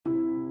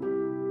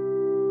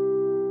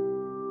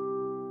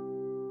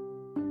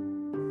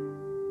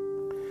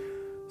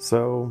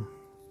So,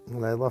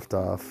 when I left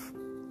off,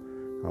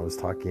 I was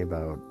talking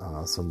about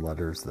some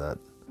letters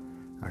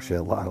actually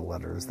a lot of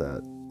letters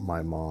that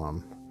my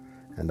mom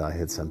and I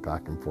had sent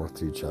back and forth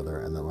to each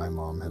other, and that my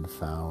mom had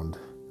found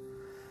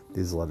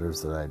these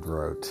letters that I'd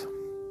wrote.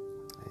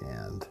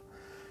 And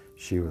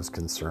she was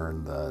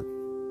concerned that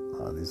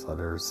these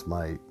letters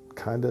might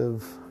kind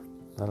of,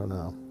 I don't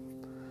know,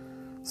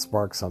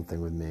 spark something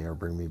with me or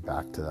bring me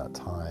back to that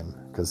time,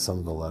 because some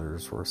of the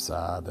letters were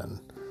sad and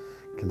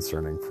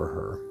concerning for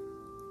her.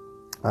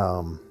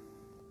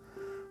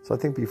 So I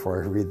think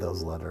before I read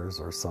those letters,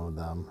 or some of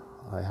them,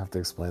 I have to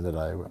explain that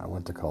I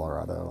went to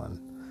Colorado, and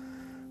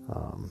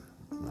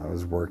I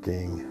was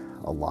working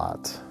a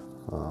lot.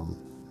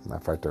 In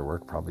fact, I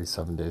worked probably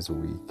 7 days a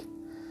week.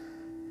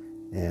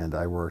 And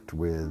I worked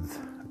with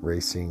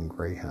racing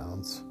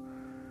greyhounds,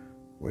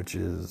 which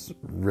is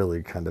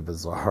really kind of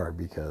bizarre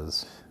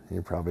because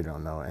you probably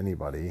don't know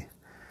anybody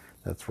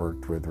that's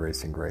worked with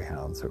racing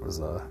greyhounds. It was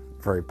a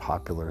very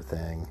popular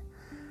thing,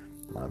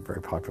 a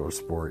very popular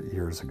sport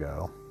years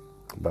ago.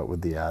 But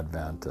with the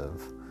advent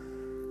of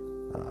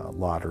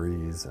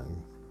lotteries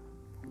and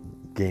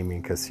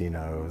gaming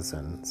casinos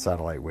and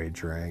satellite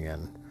wagering,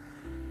 and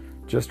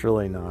just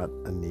really not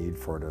a need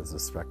for it as a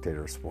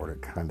spectator sport,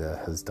 it kind of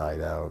has died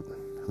out.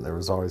 There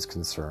was always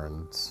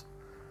concerns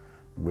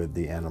with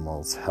the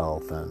animals'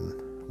 health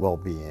and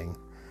well-being.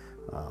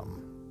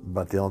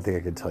 But the only thing I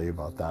could tell you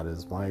about that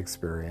is my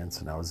experience,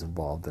 and I was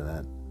involved in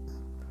it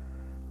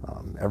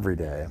every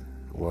day,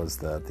 was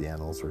that the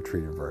animals were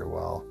treated very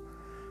well.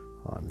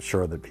 I'm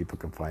sure that people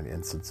can find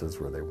instances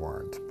where they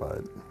weren't,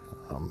 but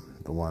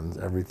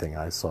everything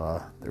I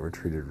saw, they were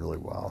treated really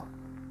well.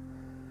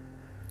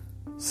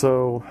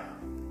 So,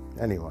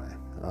 anyway,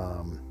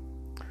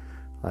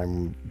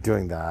 I'm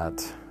doing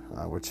that,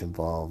 which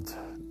involved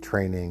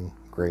training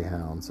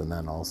greyhounds and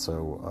then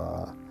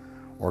also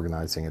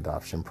organizing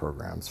adoption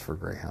programs for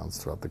greyhounds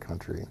throughout the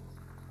country.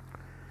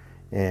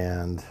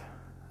 And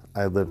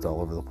I lived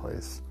all over the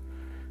place,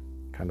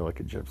 kind of like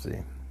a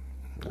gypsy.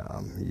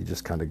 You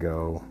just kind of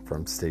go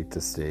from state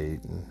to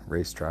state and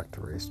racetrack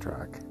to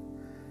racetrack.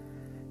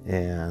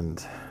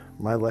 And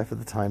my life at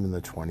the time in my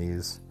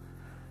 20s,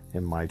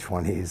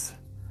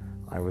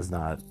 I was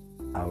not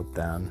out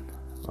then.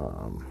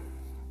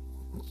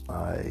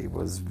 I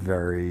was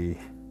very,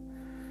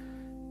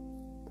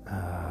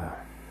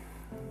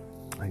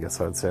 I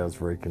guess I would say I was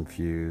very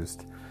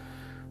confused.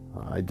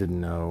 I didn't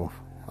know.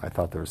 I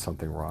thought there was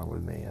something wrong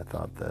with me. I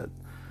thought that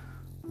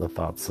the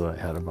thoughts that I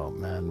had about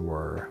men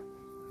were,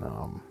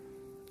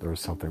 there was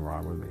something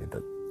wrong with me,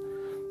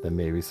 that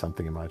maybe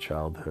something in my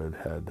childhood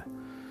had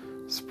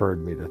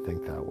spurred me to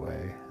think that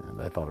way.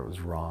 And I thought it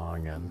was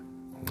wrong, and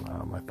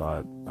I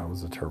thought I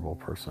was a terrible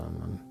person.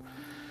 And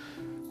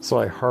so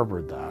I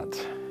harbored that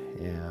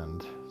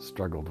and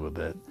struggled with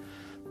it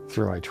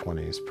through my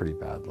 20s pretty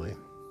badly.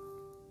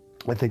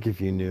 I think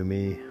if you knew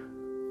me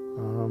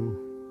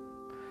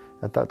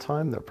at that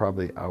time, that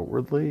probably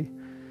outwardly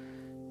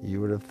you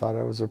would have thought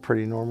I was a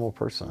pretty normal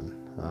person.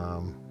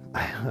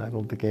 I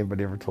don't think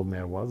anybody ever told me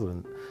I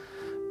wasn't,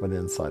 but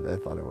inside I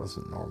thought I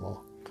wasn't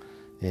normal.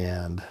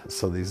 And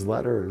so these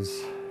letters,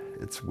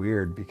 it's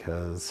weird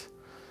because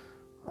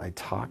I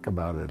talk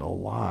about it a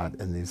lot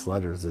in these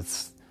letters.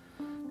 It's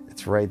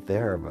right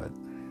there, but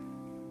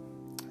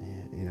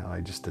I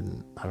just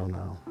didn't, I don't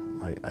know.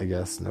 I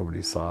guess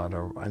nobody saw it,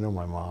 or I know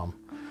my mom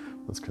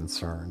was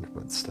concerned,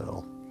 but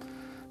still.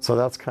 So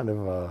that's kind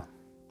of a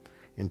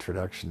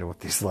introduction to what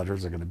these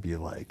letters are going to be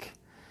like.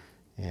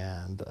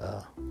 And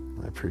I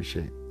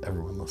appreciate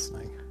everyone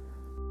listening.